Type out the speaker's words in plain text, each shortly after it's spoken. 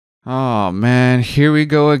Oh man, here we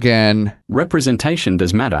go again. Representation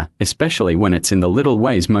does matter, especially when it's in the little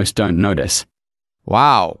ways most don't notice.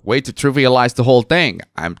 Wow, way to trivialize the whole thing.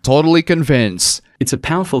 I'm totally convinced. It's a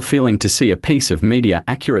powerful feeling to see a piece of media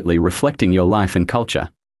accurately reflecting your life and culture.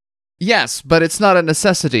 Yes, but it's not a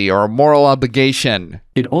necessity or a moral obligation.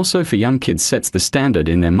 It also for young kids sets the standard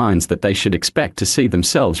in their minds that they should expect to see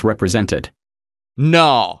themselves represented.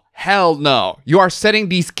 No, hell no. You are setting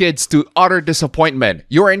these kids to utter disappointment.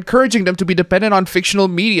 You are encouraging them to be dependent on fictional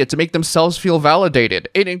media to make themselves feel validated.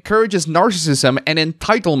 It encourages narcissism and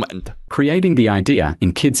entitlement. Creating the idea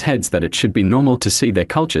in kids' heads that it should be normal to see their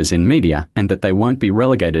cultures in media and that they won't be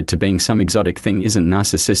relegated to being some exotic thing isn't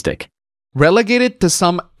narcissistic. Relegated to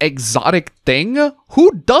some exotic thing?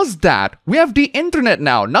 Who does that? We have the internet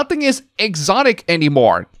now. Nothing is exotic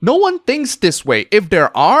anymore. No one thinks this way. If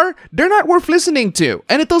there are, they're not worth listening to.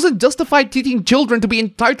 And it doesn't justify teaching children to be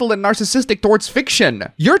entitled and narcissistic towards fiction.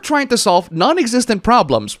 You're trying to solve non-existent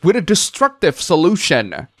problems with a destructive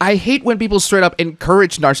solution. I hate when people straight up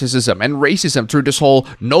encourage narcissism and racism through this whole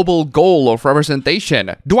noble goal of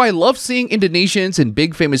representation. Do I love seeing Indonesians in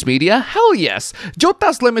big famous media? Hell yes.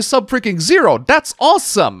 Jota Slim is sub-freaking zero. That's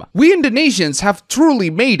awesome. We Indonesians have truly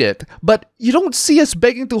made it, but you don't see us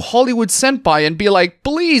begging to Hollywood senpai and be like,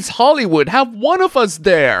 please Hollywood, have one of us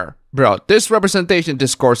there. Bro, this representation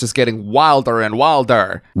discourse is getting wilder and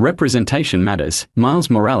wilder. Representation matters. Miles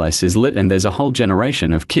Morales is lit and there's a whole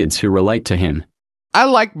generation of kids who relate to him. I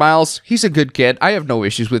like Miles. He's a good kid. I have no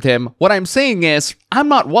issues with him. What I'm saying is, I'm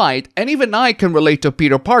not white and even I can relate to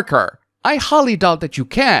Peter Parker. I highly doubt that you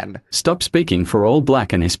can. Stop speaking for all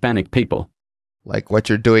black and Hispanic people. Like what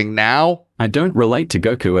you're doing now? I don't relate to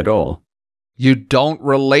Goku at all. You don't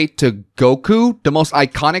relate to Goku, the most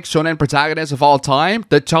iconic shonen protagonist of all time,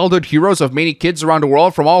 the childhood heroes of many kids around the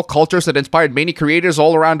world from all cultures that inspired many creators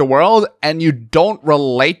all around the world, and you don't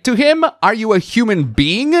relate to him? Are you a human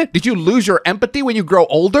being? Did you lose your empathy when you grow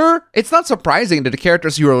older? It's not surprising that the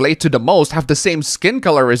characters you relate to the most have the same skin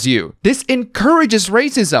color as you. This encourages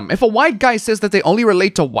racism. If a white guy says that they only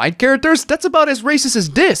relate to white characters, that's about as racist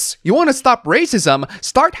as this. You want to stop racism?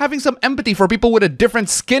 Start having some empathy for people with a different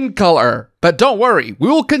skin color. But don't worry, we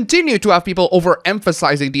will continue to have people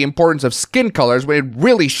overemphasizing the importance of skin colors when it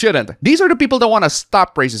really shouldn't. These are the people that want to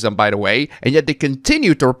stop racism, by the way, and yet they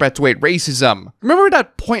continue to perpetuate racism. Remember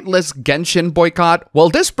that pointless Genshin boycott? Well,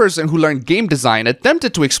 this person who learned game design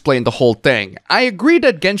attempted to explain the whole thing. I agree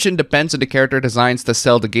that Genshin depends on the character designs to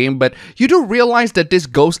sell the game, but you do realize that this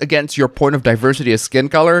goes against your point of diversity of skin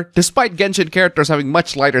color? Despite Genshin characters having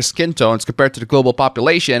much lighter skin tones compared to the global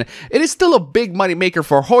population, it is still a big money maker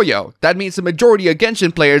for Hoyo. That means the majority of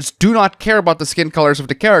Genshin players do not care about the skin colors of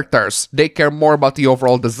the characters. They care more about the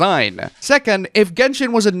overall design. Second, if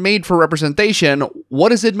Genshin wasn't made for representation,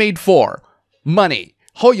 what is it made for? Money.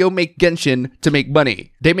 Hoyo make Genshin to make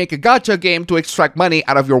money. They make a gacha game to extract money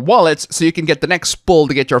out of your wallets so you can get the next pull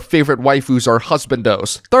to get your favorite waifus or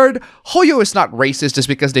husbandos. Third, Hoyo is not racist just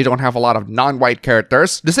because they don't have a lot of non-white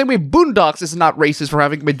characters. The same way Boondocks is not racist for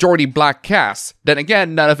having majority black casts. Then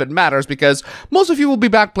again, none of it matters because most of you will be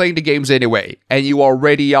back playing the games anyway. And you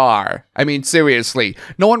already are. I mean, seriously,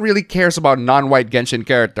 no one really cares about non-white Genshin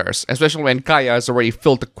characters, especially when Kaya has already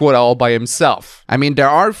filled the quota all by himself. I mean, there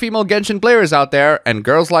are female Genshin players out there, and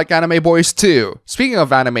girls like anime boys too. Speaking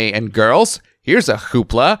of anime and girls, here's a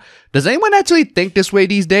hoopla. Does anyone actually think this way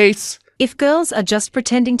these days? If girls are just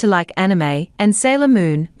pretending to like anime, and Sailor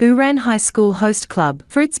Moon, Buran High School Host Club,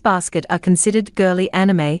 Fruits Basket are considered girly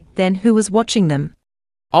anime, then who was watching them?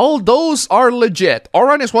 All those are legit.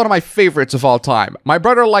 Oran is one of my favorites of all time. My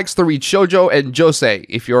brother likes to read shoujo and josei.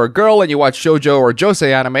 If you're a girl and you watch shoujo or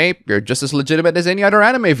josei anime, you're just as legitimate as any other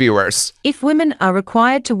anime viewers. If women are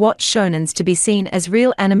required to watch shonens to be seen as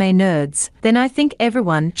real anime nerds, then I think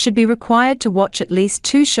everyone should be required to watch at least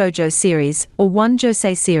 2 shoujo series or 1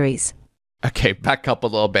 josei series. Okay, back up a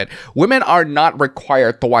little bit. Women are not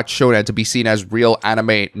required to watch shonen to be seen as real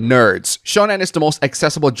anime nerds. Shonen is the most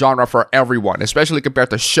accessible genre for everyone, especially compared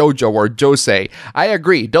to shoujo or josei. I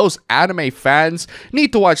agree, those anime fans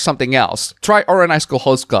need to watch something else. Try Orange High School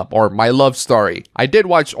Host Club or My Love Story. I did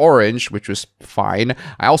watch Orange, which was fine.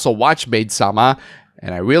 I also watched Maid-sama,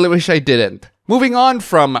 and I really wish I didn't. Moving on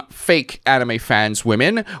from fake anime fans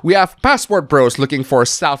women, we have passport bros looking for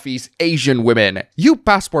Southeast Asian women. You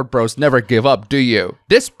passport bros never give up, do you?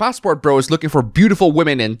 This passport bro is looking for beautiful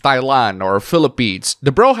women in Thailand or Philippines.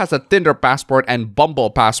 The bro has a Tinder passport and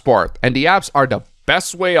Bumble passport, and the apps are the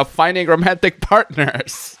best way of finding romantic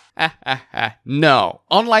partners. No,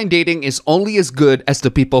 online dating is only as good as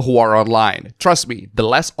the people who are online. Trust me, the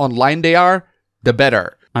less online they are, the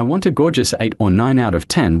better. I want a gorgeous 8 or 9 out of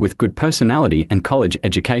 10 with good personality and college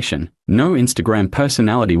education. No Instagram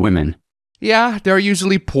personality women. Yeah, they're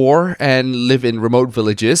usually poor and live in remote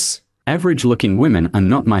villages. Average-looking women are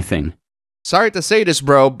not my thing. Sorry to say this,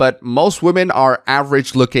 bro, but most women are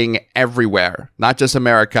average-looking everywhere, not just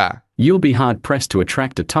America. You'll be hard-pressed to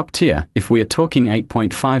attract a top tier if we are talking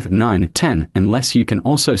 8.5, 9, 10, unless you can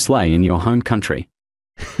also slay in your home country.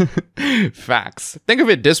 Facts. Think of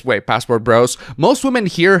it this way, Passport Bros. Most women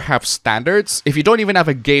here have standards. If you don't even have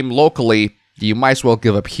a game locally, you might as well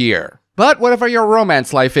give up here. But whatever your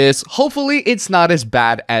romance life is, hopefully it's not as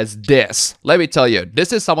bad as this. Let me tell you,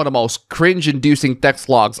 this is some of the most cringe-inducing text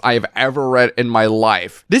logs I have ever read in my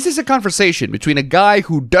life. This is a conversation between a guy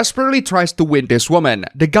who desperately tries to win this woman.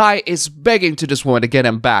 The guy is begging to this woman to get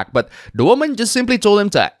him back, but the woman just simply told him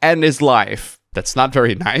to end his life. That's not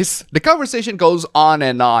very nice. The conversation goes on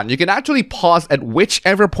and on. You can actually pause at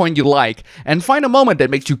whichever point you like and find a moment that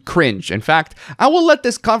makes you cringe. In fact, I will let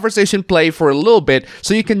this conversation play for a little bit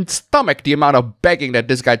so you can stomach the amount of begging that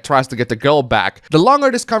this guy tries to get the girl back. The longer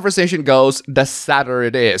this conversation goes, the sadder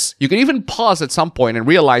it is. You can even pause at some point and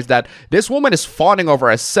realize that this woman is fawning over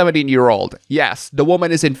a 17-year-old. Yes, the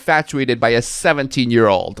woman is infatuated by a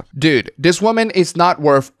 17-year-old. Dude, this woman is not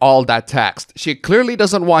worth all that text. She clearly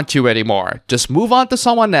doesn't want you anymore. Just move on to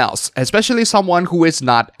someone else, especially someone who is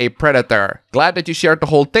not a predator. Glad that you shared the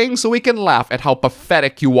whole thing so we can laugh at how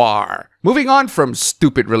pathetic you are. Moving on from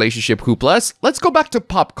stupid relationship hooplas, let's go back to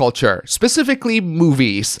pop culture, specifically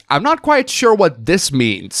movies. I'm not quite sure what this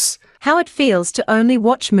means. How it feels to only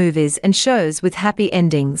watch movies and shows with happy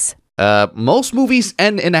endings. Most movies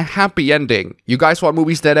end in a happy ending. You guys want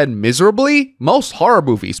movies that end miserably? Most horror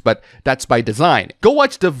movies, but that's by design. Go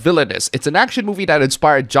watch The Villainous. It's an action movie that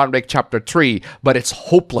inspired John Wick Chapter 3, but it's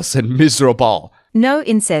hopeless and miserable. No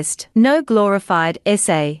incest, no glorified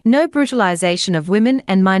essay, no brutalization of women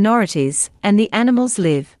and minorities, and the animals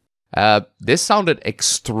live. This sounded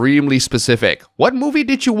extremely specific. What movie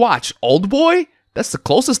did you watch? Oldboy? That's the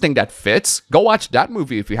closest thing that fits. Go watch that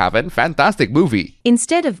movie if you haven't. Fantastic movie.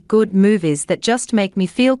 Instead of good movies that just make me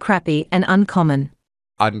feel crappy and uncommon.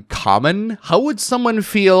 Uncommon? How would someone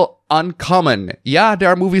feel uncommon? Yeah, there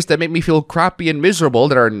are movies that make me feel crappy and miserable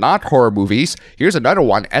that are not horror movies. Here's another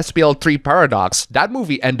one, SPL3 Paradox. That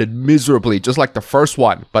movie ended miserably, just like the first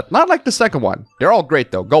one, but not like the second one. They're all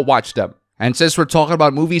great though. Go watch them. And since we're talking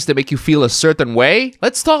about movies that make you feel a certain way,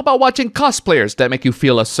 let's talk about watching cosplayers that make you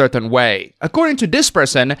feel a certain way. According to this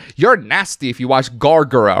person, you're nasty if you watch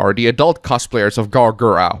Gura or the adult cosplayers of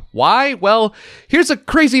Gura. Why? Well, here's a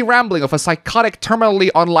crazy rambling of a psychotic, terminally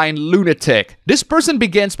online lunatic. This person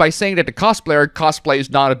begins by saying that the cosplayer cosplays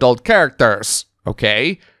non-adult characters.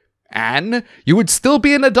 Okay. And you would still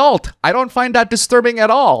be an adult. I don't find that disturbing at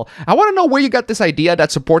all. I want to know where you got this idea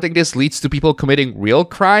that supporting this leads to people committing real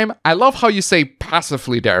crime. I love how you say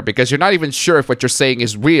passively there because you're not even sure if what you're saying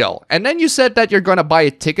is real. And then you said that you're gonna buy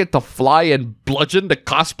a ticket to fly and bludgeon the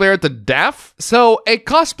cosplayer to death? So a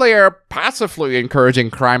cosplayer passively encouraging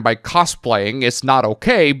crime by cosplaying is not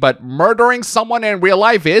okay, but murdering someone in real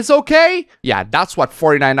life is okay? Yeah, that's what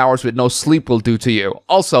 49 hours with no sleep will do to you.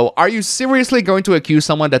 Also, are you seriously going to accuse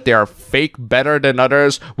someone that they are fake better than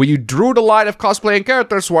others when you drew the line of cosplaying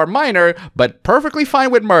characters who are minor but perfectly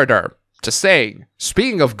fine with murder? Just saying.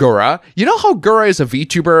 Speaking of Gura, you know how Gura is a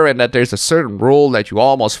VTuber and that there's a certain rule that you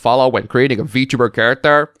almost follow when creating a VTuber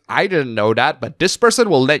character? I didn't know that, but this person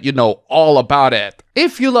will let you know all about it.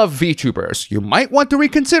 If you love VTubers, you might want to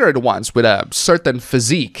reconsider the ones with a certain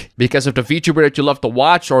physique. Because if the VTuber that you love to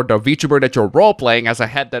watch or the VTuber that you're roleplaying has a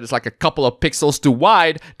head that is like a couple of pixels too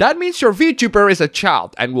wide, that means your VTuber is a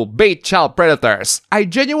child and will bait child predators. I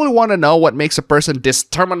genuinely want to know what makes a person this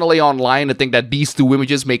terminally online to think that these two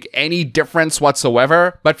images make any difference whatsoever.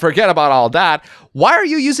 But forget about all that. Why are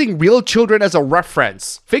you using real children as a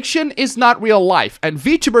reference? Fiction is not real life, and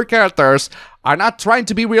VTuber characters are not trying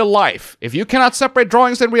to be real life. If you cannot separate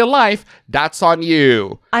drawings in real life, that's on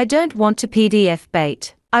you. I don't want to PDF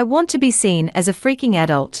bait. I want to be seen as a freaking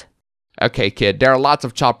adult. Okay, kid, there are lots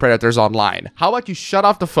of child predators online. How about you shut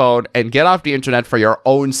off the phone and get off the internet for your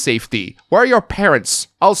own safety? Where are your parents?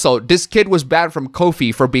 Also, this kid was banned from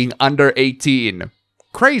Ko-fi for being under 18.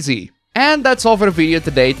 Crazy. And that's all for the video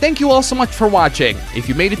today. Thank you all so much for watching. If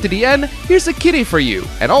you made it to the end, here's a kitty for you.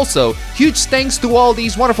 And also, huge thanks to all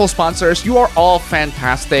these wonderful sponsors. You are all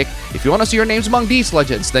fantastic. If you want to see your names among these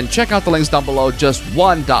legends, then check out the links down below. Just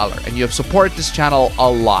 $1. And you have supported this channel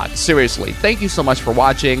a lot. Seriously, thank you so much for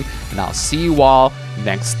watching. And I'll see you all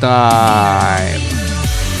next time.